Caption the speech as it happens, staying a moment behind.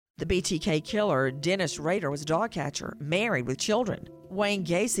The BTK killer, Dennis Rader, was a dog catcher, married with children. Wayne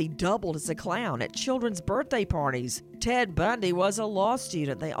Gacy doubled as a clown at children's birthday parties. Ted Bundy was a law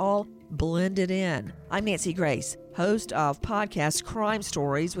student. They all blended in. I'm Nancy Grace, host of podcast Crime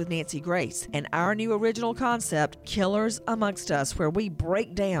Stories with Nancy Grace, and our new original concept, Killers Amongst Us, where we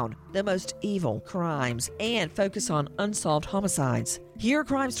break down the most evil crimes and focus on unsolved homicides. Hear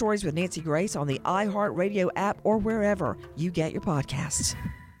Crime Stories with Nancy Grace on the iHeartRadio app or wherever you get your podcasts.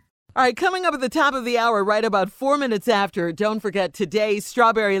 All right, coming up at the top of the hour, right about 4 minutes after, don't forget today's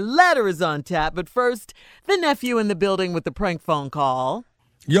Strawberry Letter is on tap. But first, the nephew in the building with the prank phone call.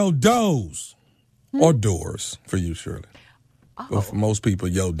 Yo, doze. Or doors for you, Shirley. Oh. But for most people,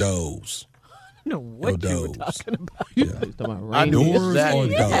 yo, doze. I don't know what you were talking about. Yeah. I knew doors exactly or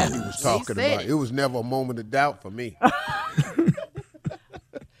what doze. he was talking about. It was never a moment of doubt for me.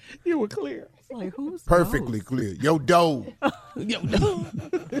 You were clear. Like, who's perfectly those? clear. Yo, doze. Yo, doze.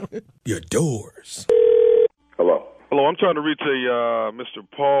 Your doors. Hello. Hello, I'm trying to reach a Mr.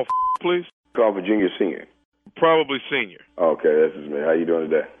 Paul, please. Call for junior, senior. Probably senior. Okay, this is me. How you doing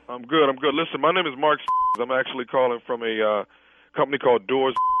today? I'm good. Listen, my name is Mark. I'm actually calling from a company called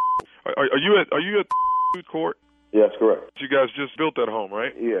Doors. Are you at court? Yes, correct. You guys just built that home,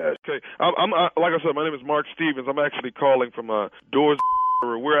 right? Yes. Okay. I'm like I said, my name is Mark Stevens. I'm actually calling from Doors.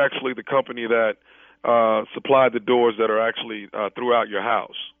 We're actually the company that supplied the doors that are actually throughout your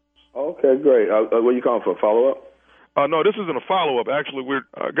house. Okay, great. What are you calling for? Follow-up? No, this isn't a follow-up. Actually, we're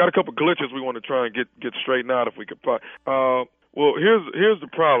got a couple glitches we want to try and get straightened out if we could. Well, here's the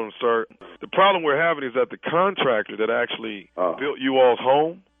problem, sir. The problem we're having is that the contractor that actually built you all's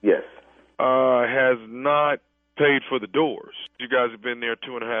home, yes, has not paid for the doors. You guys have been there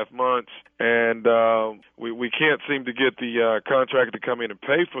 2.5 months, and we can't seem to get the contractor to come in and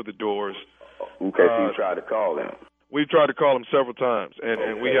pay for the doors. Okay, so you tried to call them. We've tried to call him several times,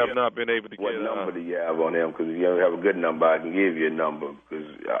 and we have not been able to what get... What number do you have on him? Because if you don't have a good number, I can give you a number, because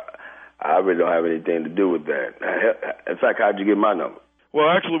I really don't have anything to do with that. In fact, how'd you get my number? Well,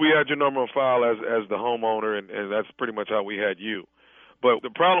 actually, we had your number on file as the homeowner, and that's pretty much how we had you. But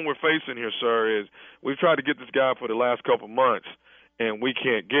the problem we're facing here, sir, is we've tried to get this guy for the last couple months, and we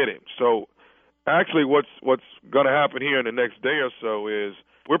can't get him. So actually what's going to happen here in the next day or so is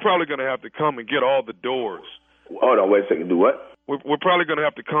we're probably going to have to come and get all the doors. Hold on, wait a second. Do what? We're probably going to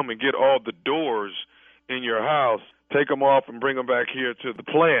have to come and get all the doors in your house, take them off, and bring them back here to the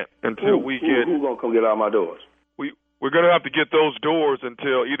plant until we get... Who's going to come get all my doors? We're going to have to get those doors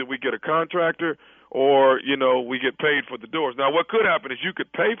until either we get a contractor or, we get paid for the doors. Now, what could happen is you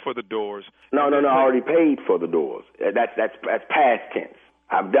could pay for the doors. No, I already paid for the doors. That's past tense.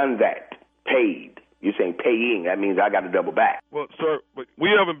 I've done that. Paid. You're saying paying. That means I got to double back. Well, sir,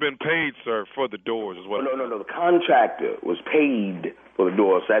 we haven't been paid, sir, for the doors as well. No. The contractor was paid for the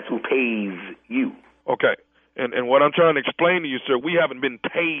doors. So that's who pays you. Okay. And what I'm trying to explain to you, sir, we haven't been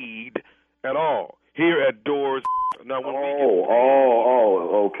paid at all here at Doors. Now, when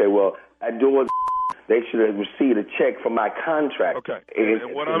okay. Well, at Doors, they should have received a check from my contract. Okay.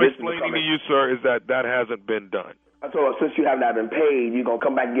 And what I'm explaining to you, sir, is that hasn't been done. So since you have not been paid, you're going to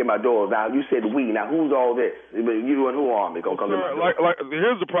come back and get my doors. Now, you said we. Now, who's all this? You and who are me going to come get my doors?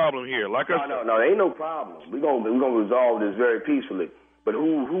 Here's the problem here. No, there ain't no problem. We're going to resolve this very peacefully. But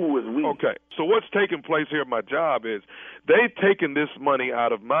who is we? Okay. So what's taking place here at my job is they've taken this money out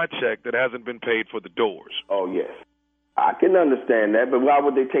of my check that hasn't been paid for the doors. Oh, yes. I can understand that, but why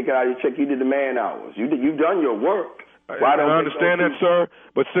would they take it out of your check? You did the man hours. You've done your work. I understand that, sir,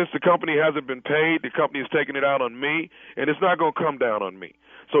 but since the company hasn't been paid, the company is taking it out on me, and it's not going to come down on me.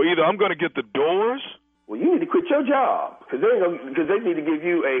 So either I'm going to get the doors. Well, you need to quit your job because they need to give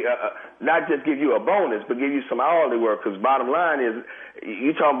you not just give you a bonus, but give you some hourly work. Because bottom line is,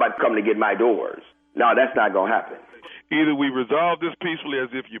 you talking about coming to get my doors. No, that's not going to happen. Either we resolve this peacefully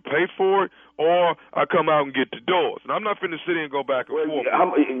as if you pay for it, or I come out and get the doors. And I'm not finna sit here and go back and forth.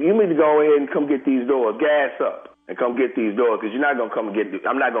 You need to go ahead and come get these doors. Gas up and come get these doors because you're not going to come and get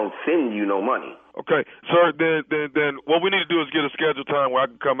I'm not going to send you no money. Okay, sir, then what we need to do is get a scheduled time where I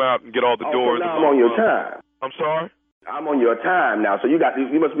can come out and get all the doors. Now I'm on your time. I'm sorry? I'm on your time now, so you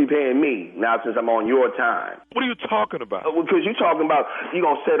must be paying me now since I'm on your time. What are you talking about? Because you're talking about you're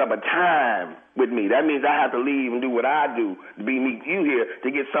going to set up a time with me. That means I have to leave and do what I do to meet you here to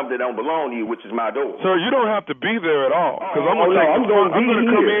get something that don't belong to you, which is my door. Sir, you don't have to be there at all. Because I'm going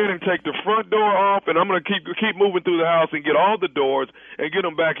to come in and take the front door off, and I'm going to keep moving through the house and get all the doors and get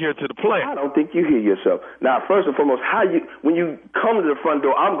them back here to the plant. I don't think you hear yourself. Now, first and foremost, when you come to the front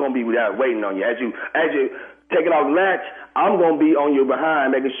door, I'm going to be there waiting on you. As you taking off the latch, I'm going to be on your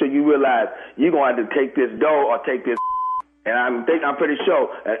behind, making sure you realize you're going to have to take this door or take this And I'm pretty sure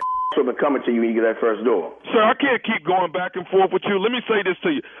that will be coming to you when you get that first door. Sir, I can't keep going back and forth with you. Let me say this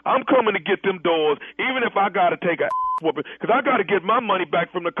to you. I'm coming to get them doors, even if I got to take a whooping, because I got to get my money back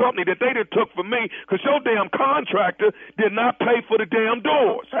from the company that they done took from me, because your damn contractor did not pay for the damn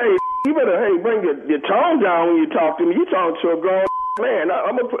doors. Hey, you better bring your tone down when you talk to me. You talking to a grown man.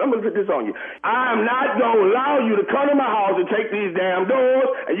 I'm gonna put this on you. I'm not gonna allow you to come to my house and take these damn doors,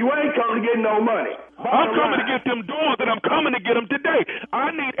 and you ain't coming to get no money. I'm coming to get them doors, and I'm coming to get them today.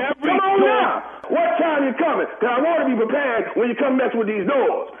 I need every Come on door. now. What time you coming? Because I want to be prepared when you come mess with these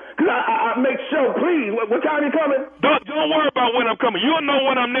doors. Because I make sure, please, what time you coming? Don't worry about when I'm coming. You'll know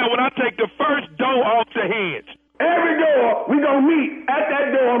when I'm there when I take the first door off the hinge. Every door, we going to meet at that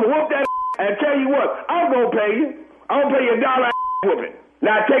door. I'm going to whoop that and tell you what, I'm going to pay you. I'm going to pay you $1 whooping.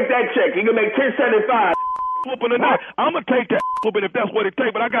 Now take that check. You can make $10.75. Whooping or not, I'm going to take that whooping if that's what it takes,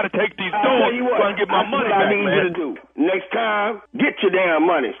 but I got to take these doors so I can get my money back, I need you to do. Next time, get your damn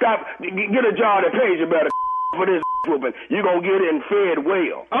money. Stop. Get a job that pays you better for this whooping. You're going to get it and fed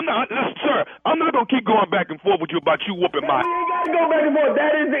well. Sir, I'm not going to keep going back and forth with you about you whooping my... You ain't got to go back and forth.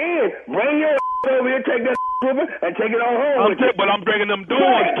 That is the end. Bring your over here, take that whooping, and take it on home. But I'm bringing them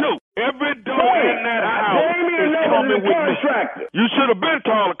doors, too. Every door in that house is coming with me. You should have been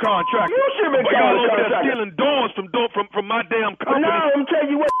calling a contractor. You should have been calling a contractor. Stealing doors from my damn company. No, I'm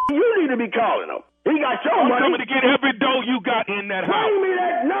telling you what, you need to be calling them. He got your money. I'm coming to get every door you got in that house. Bring me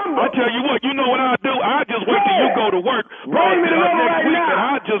that number. I tell you what, you know what I'll do? I'll just wait till you go to work. Bring me the number right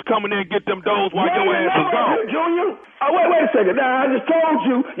now. I'll just come in there and get them doors while your ass is gone. Junior, wait a second. Now, I just told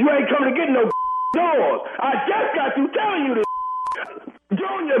you ain't coming to get no doors. I just got you telling you this.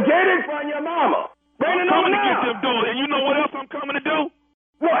 Junior, get it from your mama. Bring it on now. I'm coming to get them doors. And you know what else I'm coming to do?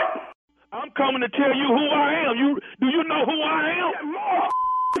 What? I'm coming to tell you who I am. Do you know who I am?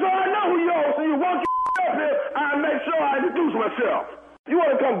 So I know who you are. So you walk up here, I'll make sure I introduce myself. You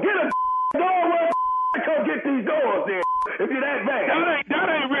want to come get a door? Well, come get these doors then. If you're that bad. That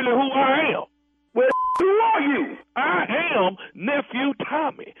ain't really who I am. Well, who are you? I am Nephew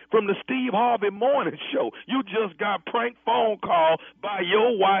Tommy from the Steve Harvey Morning Show. You just got prank phone call by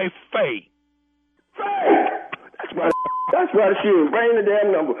your wife, Faye. Faye? That's right, she was. Bring the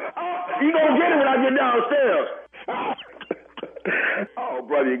damn number. You gonna get it when I get downstairs. Oh,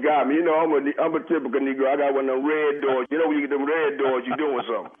 brother, you got me. You know, I'm a typical Negro. I got one of them red doors. You know, when you get them red doors, you doing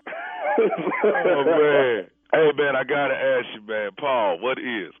something. Oh, man. Hey, man, I got to ask you, man. Paul, what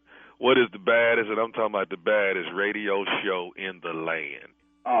is the baddest, and I'm talking about the baddest radio show in the land?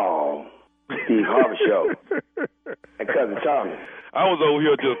 Oh, Steve Harvey Show. And Cousin Tommy. I was over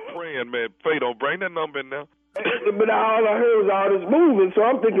here just praying, man. Faye, don't bring that number in now. But all I heard was all this moving, so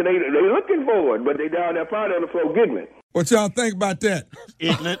I'm thinking they looking for it, but they down there probably on the floor getting it. What y'all think about that?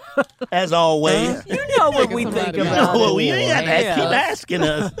 Ignorant, as always. You know what we think about it. We ain't keep asking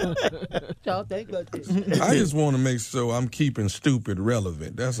us. Y'all think about this. I just want to make sure I'm keeping stupid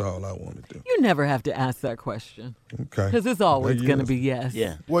relevant. That's all I want to do. You never have to ask that question. Okay. Because it's always going to be yes.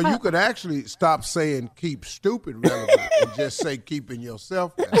 Yeah. Well, you could actually stop saying keep stupid relevant and just say keeping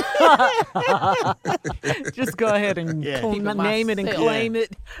yourself relevant. Just go ahead and name it and claim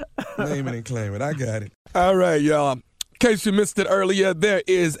it. Name it and claim it. I got it. All right, y'all. In case you missed it earlier, there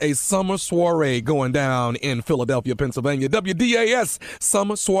is a summer soiree going down in Philadelphia, Pennsylvania. WDAS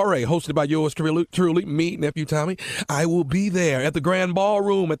Summer Soiree, hosted by yours truly, me, Nephew Tommy. I will be there at the Grand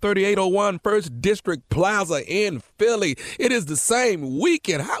Ballroom at 3801 First District Plaza in Philly. It is the same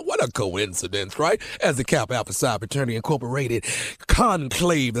weekend. What a coincidence, right? As the Kappa Alpha Psi Fraternity Incorporated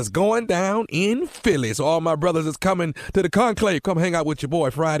conclave that's going down in Philly. So all my brothers is coming to the conclave. Come hang out with your boy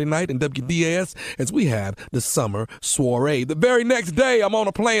Friday night in WDAS as we have the Summer Soiree. The very next day, I'm on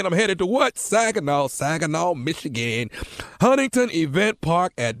a plane. I'm headed to what? Saginaw, Michigan. Huntington Event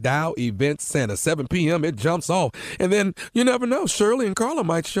Park at Dow Event Center. 7 p.m. It jumps off. And then you never know. Shirley and Carla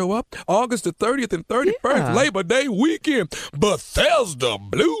might show up August the 30th and 31st, Labor Day weekend. Bethesda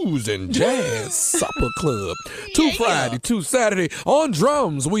Blues and Jazz Supper Club. 2 Friday, 2 Saturday. On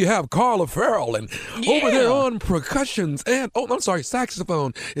drums, we have Carla Farrell. And over there on percussions and,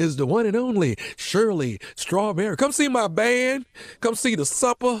 saxophone is the one and only Shirley Strawberry. Come see my band. Come see the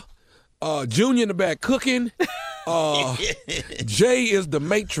supper. Junior in the back cooking. Jay is the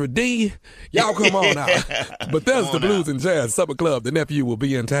maitre d'. Y'all come on out. Bethesda Blues and Jazz Supper Club. The nephew will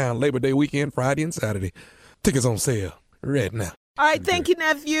be in town Labor Day weekend, Friday and Saturday. Tickets on sale right now. All right, thank you,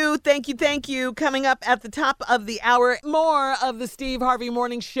 nephew. Thank you. Coming up at the top of the hour, more of the Steve Harvey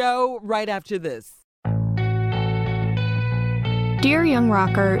Morning Show right after this. Dear Young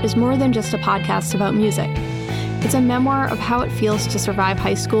Rocker is more than just a podcast about music. It's a memoir of how it feels to survive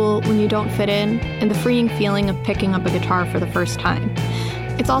high school when you don't fit in, and the freeing feeling of picking up a guitar for the first time.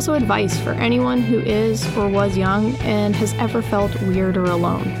 It's also advice for anyone who is or was young and has ever felt weird or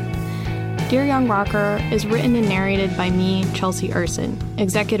alone. Dear Young Rocker is written and narrated by me, Chelsea Urson,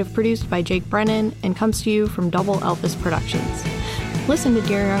 executive produced by Jake Brennan, and comes to you from Double Elvis Productions. Listen to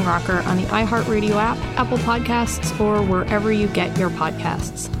Dear Young Rocker on the iHeartRadio app, Apple Podcasts, or wherever you get your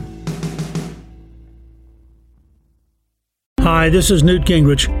podcasts. Hi, this is Newt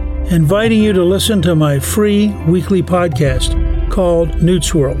Gingrich, inviting you to listen to my free weekly podcast called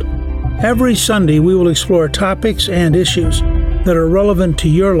Newt's World. Every Sunday, we will explore topics and issues that are relevant to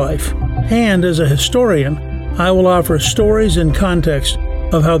your life. And as a historian, I will offer stories and context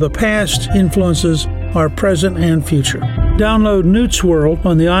of how the past influences our present and future. Download Newt's World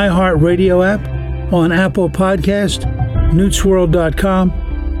on the iHeartRadio app, on Apple Podcast,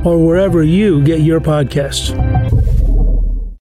 newtsworld.com, or wherever you get your podcasts.